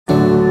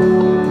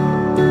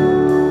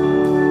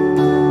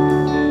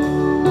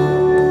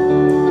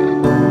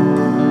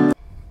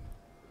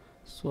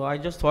So I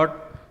just thought,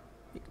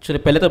 actually,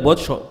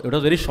 it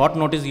was very short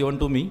notice given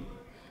to me,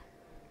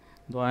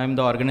 though I am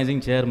the organizing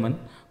chairman,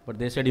 but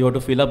they said you have to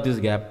fill up this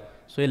gap.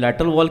 So, a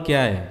lateral wall kya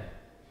hai?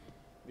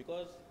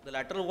 Because the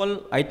lateral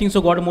wall, I think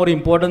so, got more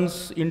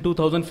importance in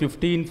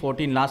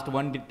 2015-14, last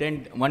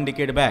one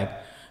decade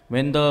back,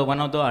 when one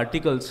of the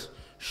articles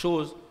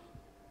shows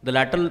the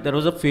lateral, there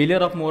was a failure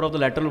of more of the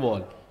lateral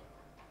wall,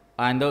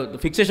 and the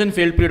fixation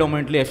failed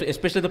predominantly,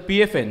 especially the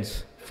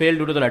PFNs failed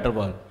due to the lateral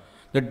wall.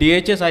 The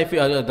DHS, I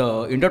feel,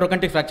 the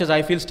intertrochantric fractures,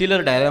 I feel still a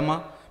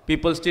dilemma.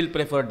 People still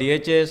prefer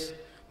DHS,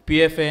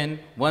 PFN,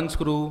 1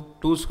 screw,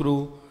 2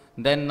 screw,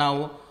 then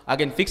now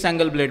again fixed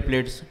angle blade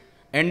plates,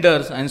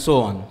 enders, and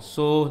so on.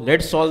 So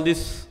let's solve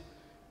this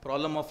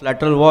problem of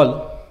lateral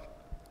wall.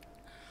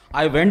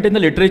 I went in the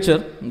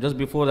literature just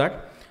before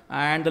that,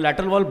 and the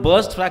lateral wall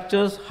burst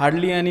fractures,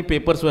 hardly any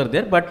papers were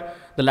there, but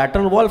the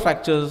lateral wall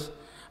fractures,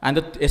 and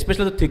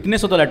especially the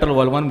thickness of the lateral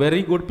wall, one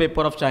very good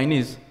paper of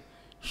Chinese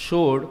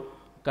showed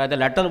that the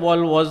lateral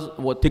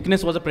wall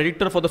thickness was a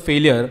predictor for the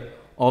failure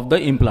of the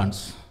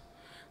implants.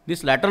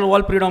 This lateral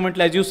wall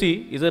predominantly, as you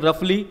see, is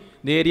roughly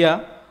the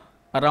area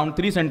around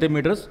 3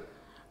 centimeters,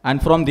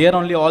 and from there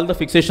only all the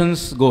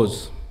fixations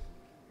goes.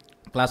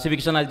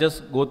 Classification I'll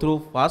just go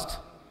through fast.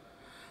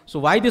 So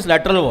why this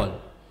lateral wall?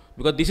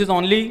 Because this is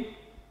only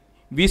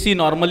we see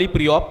normally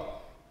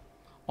pre-op.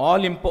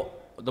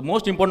 The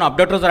most important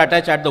abductors are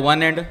attached at the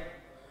one end,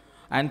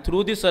 and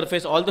through this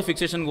surface all the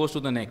fixation goes to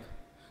the neck.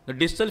 The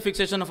distal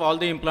fixation of all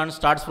the implants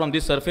starts from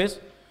this surface,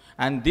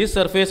 and this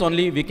surface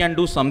only we can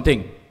do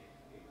something.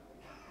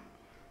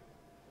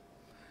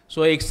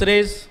 So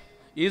X-rays,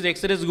 is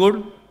X-rays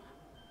good?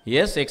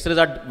 Yes, X-rays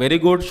are very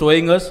good,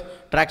 showing us.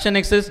 Traction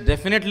X-rays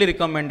definitely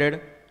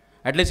recommended.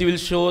 At least you will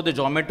show the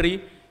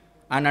geometry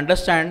and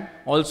understand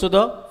also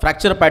the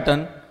fracture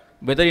pattern,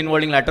 whether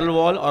involving lateral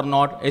wall or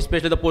not,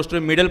 especially the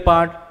posterior middle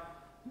part,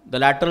 the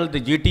lateral,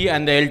 the GT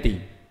and the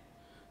LT.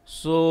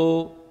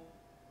 So,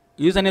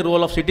 is any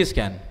role of CT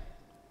scan?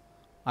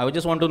 I would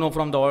just want to know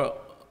from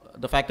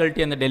the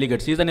faculty and the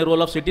delegates, is any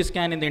role of CT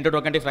scan in the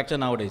intertrochantric fracture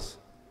nowadays?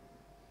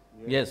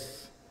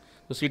 Yes.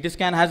 So CT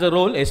scan has a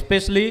role,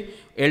 especially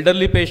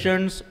elderly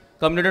patients,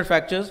 comminuted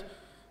fractures.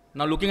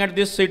 Now looking at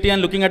this CT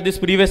and looking at this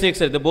previous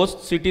X-ray, the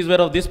both CTs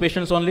were of these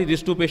patients only,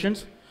 these two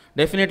patients,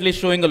 definitely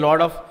showing a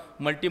lot of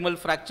multiple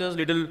fractures,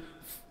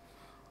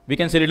 we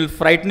can say little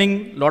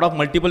frightening, lot of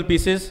multiple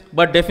pieces,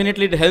 but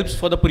definitely it helps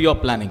for the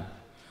pre-op planning.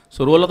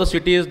 So role of the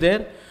CT is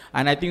there,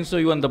 and I think so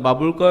even the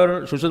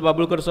Babulkar, Sushil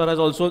Babulkar sir has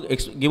also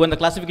given the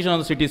classification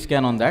of the CT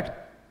scan on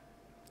that.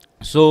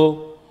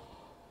 So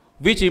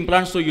which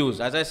implants to use?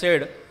 As I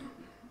said,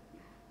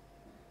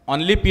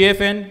 only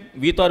PFN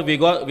with or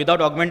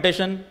without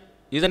augmentation.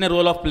 Is there a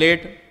role of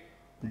plate?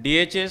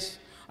 DHS?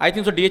 I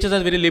think so DHS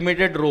has very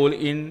limited role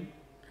in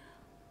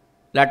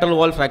lateral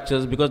wall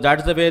fractures, because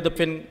that's the way the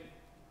fin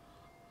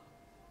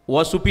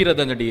was superior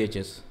than the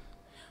DHS.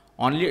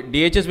 Only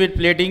DHS with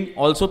plating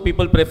also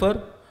people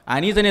prefer,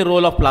 and is there a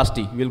role of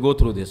plasty? We'll go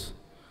through this.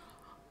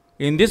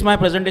 In this my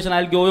presentation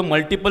I'll give you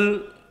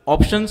multiple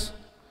options,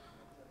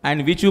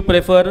 and which you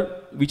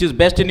prefer, which is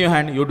best in your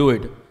hand, you do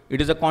it. It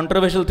is a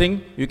controversial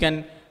thing. You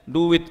can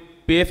do with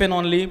PFN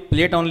only,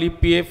 plate only,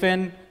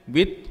 PFN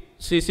with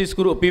CC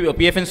screw,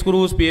 PFN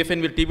screws,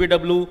 PFN with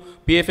TBW,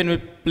 PFN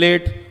with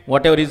plate,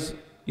 whatever is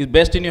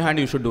best in your hand,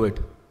 you should do it.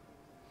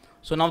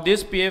 So now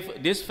this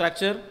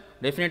fracture,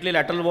 definitely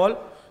lateral wall.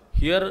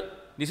 Here,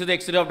 this is the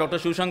X-ray of Dr.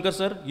 Shivshankar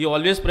sir. He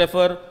always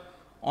prefer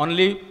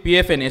only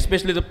PFN,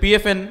 especially the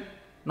PFN,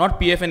 not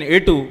PFN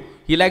A2.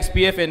 He likes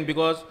PFN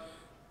because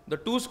the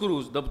two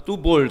screws, the two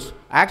bolts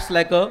acts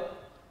like a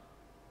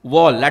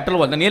wall, lateral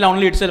wall. The nail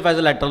only itself has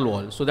a lateral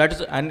wall. So that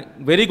is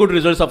very good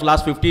results of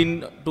last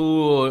 15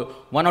 to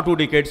 1 or 2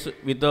 decades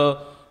with the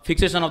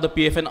fixation of the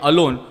PFN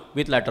alone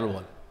with lateral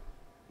wall.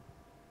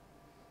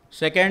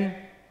 Second,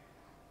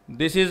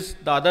 this is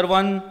the other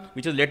one,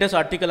 which is latest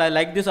article. I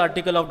like this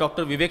article of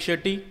Dr. Vivek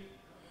Shetty.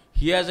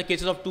 He has a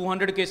cases of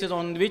 200 cases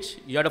on which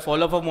he had a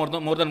follow-up of more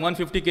than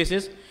 150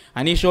 cases,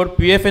 and he showed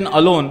PFN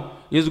alone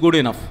is good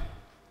enough,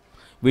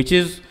 which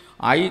is,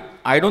 I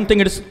don't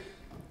think it's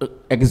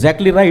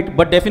exactly right,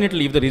 but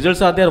definitely if the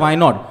results are there, why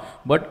not?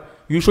 But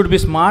you should be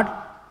smart,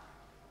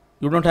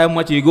 you don't have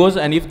much egos,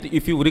 and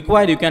if you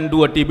require, you can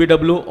do a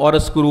TBW or a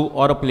screw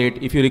or a plate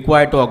if you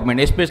require to augment,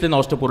 especially in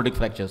osteoporotic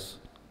fractures.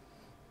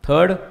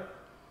 Third,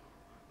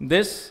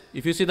 this,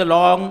 if you see the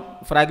long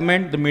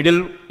fragment, the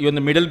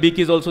middle beak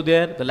is also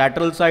there, the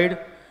lateral side,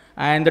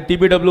 and the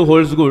TBW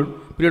holds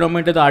good.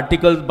 Predominantly the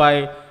articles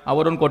by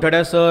our own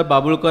Kothade sir,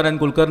 Babulkar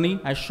and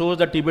Kulkarni has shows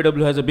that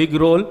TBW has a big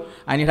role,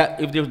 and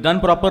if it's done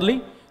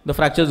properly, the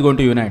fracture is going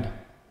to unite.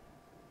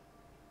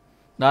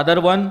 The other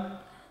one,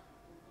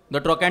 the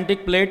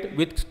trochantric plate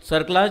with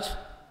cerclage,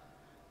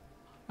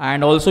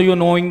 and also you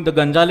knowing the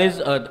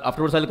Gonzalez,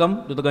 afterwards I'll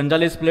come to the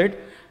Gonzalez plate,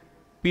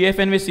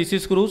 PFN with CC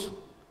screws.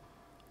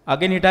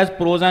 Again, it has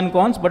pros and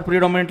cons, but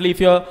predominantly if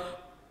you're,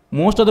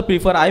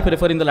 I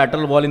prefer in the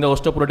lateral wall in the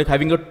osteoporotic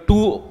having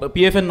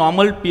a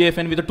normal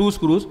PFN with the 2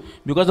 screws,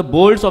 because the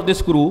bolts of the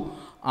screw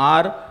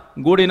are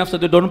good enough so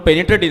they don't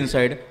penetrate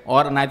inside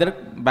or neither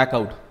back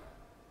out.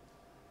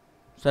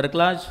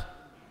 Cerclage.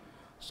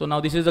 So now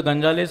this is the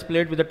Gonzalez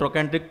plate with the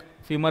trochantric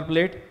femur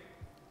plate.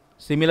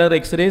 Similar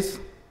X-rays.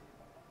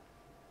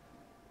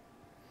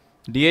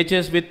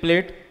 DHS with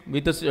plate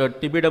with the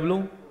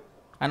TBW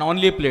and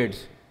only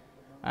plates.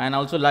 And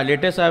also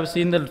latest I have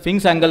seen the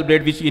Finks angle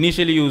blade which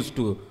initially used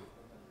to.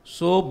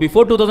 So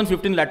before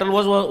 2015 lateral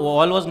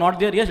wall was not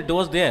there. Yes, it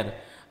was there.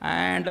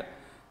 And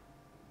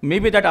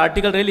maybe that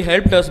article really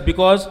helped us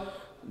because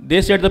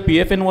they said the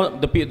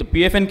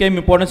PFN came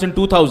importance in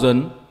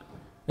 2000,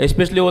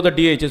 especially over the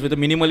DHS with the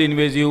minimal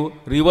invasive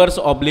reverse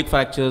oblique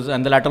fractures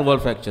and the lateral wall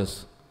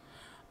fractures.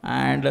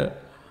 And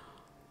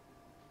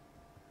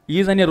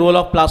is any role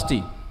of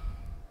plasty,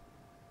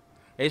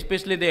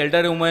 especially the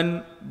elder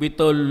woman with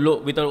a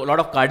lot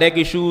of cardiac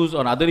issues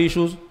or other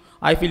issues.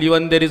 I feel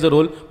even there is a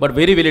role, but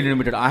very, very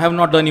limited. I have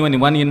not done even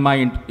one in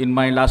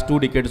my last 2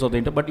 decades of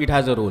the but it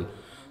has a role.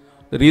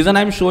 The reason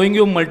I am showing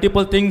you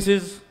multiple things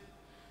is,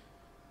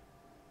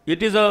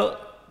 it is a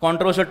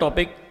controversial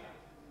topic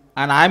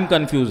and I am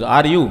confused.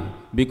 Are you?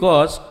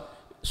 Because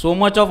so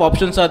much of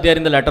options are there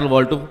in the lateral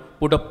wall to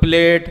put a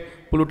plate,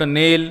 put a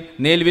nail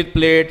with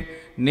plate,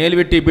 nail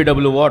with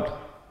TPW, what?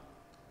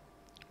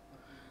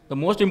 The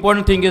most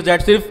important thing is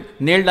that sirf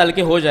nail dal ke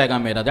ho jayega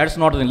mera. That's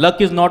not the thing.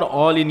 Luck is not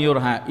all in your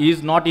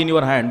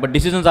hand, but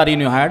decisions are in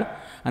your hand,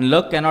 and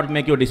luck cannot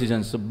make your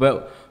decisions.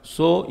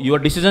 So your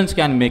decisions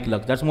can make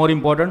luck. That's more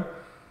important.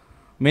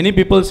 Many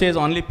people say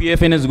only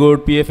PFN is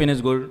good,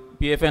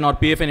 PFN or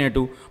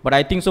PFN-A2, but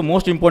I think so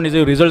most important is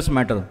your results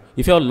matter.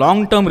 If you have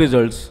long-term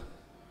results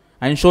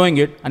and showing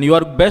it, and you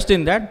are best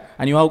in that,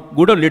 and you have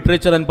good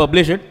literature and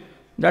publish it,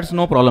 that's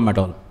no problem at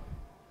all.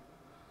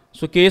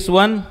 So case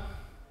 1,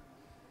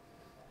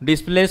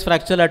 displaced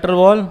fracture lateral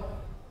wall.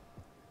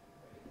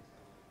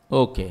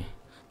 Okay,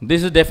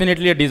 this is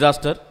definitely a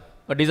disaster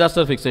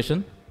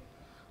fixation.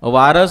 A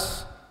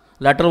varus,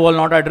 lateral wall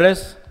not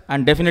addressed,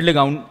 and definitely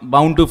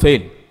bound to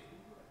fail.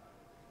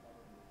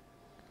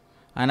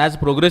 And as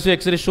progressive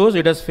X-ray shows,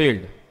 it has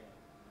failed.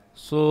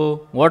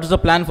 So what is the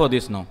plan for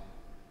this now?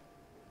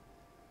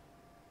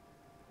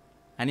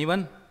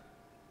 Anyone?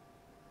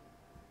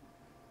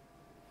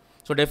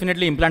 So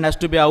definitely implant has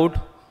to be out.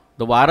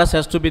 The varus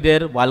has to be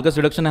there, valgus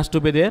reduction has to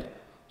be there.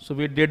 So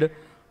we did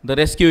the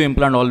rescue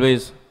implant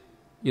always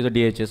is a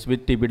DHS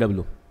with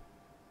TPW.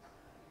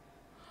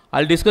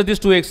 I'll discuss these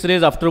 2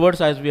 X-rays afterwards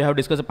as we have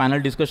discussed a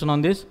panel discussion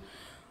on this.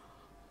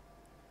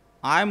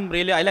 I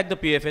like the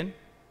PFN.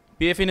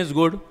 PFN is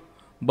good,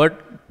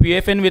 but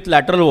PFN with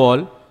lateral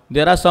wall,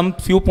 there are some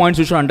few points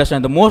you should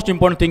understand. The most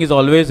important thing is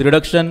always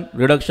reduction,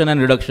 reduction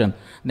and reduction.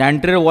 The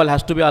anterior wall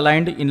has to be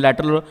aligned in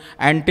lateral,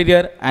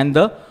 anterior and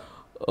the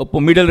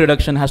middle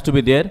reduction has to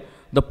be there.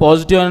 The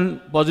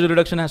positive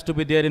reduction has to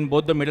be there in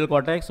both the middle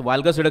cortex.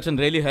 Valgus reduction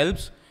really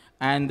helps,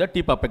 and the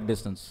tip apex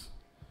distance.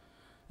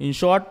 In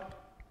short,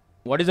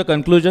 what is the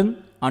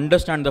conclusion?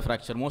 Understand the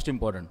fracture, most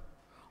important.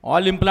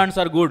 All implants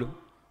are good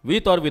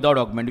with or without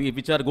augment,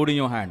 which are good in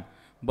your hand.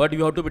 But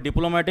you have to be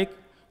diplomatic,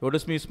 you have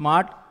to be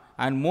smart,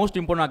 and most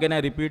important, again I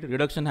repeat,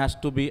 reduction has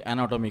to be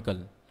anatomical.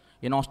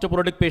 In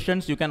osteoporotic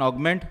patients, you can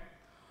augment.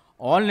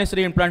 All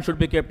necessary implants should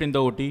be kept in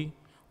the OT.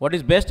 What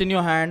is best in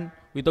your hand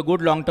with a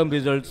good long-term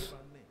results,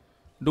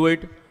 do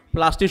it.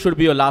 Plastic should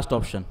be your last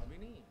option.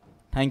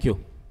 Thank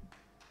you.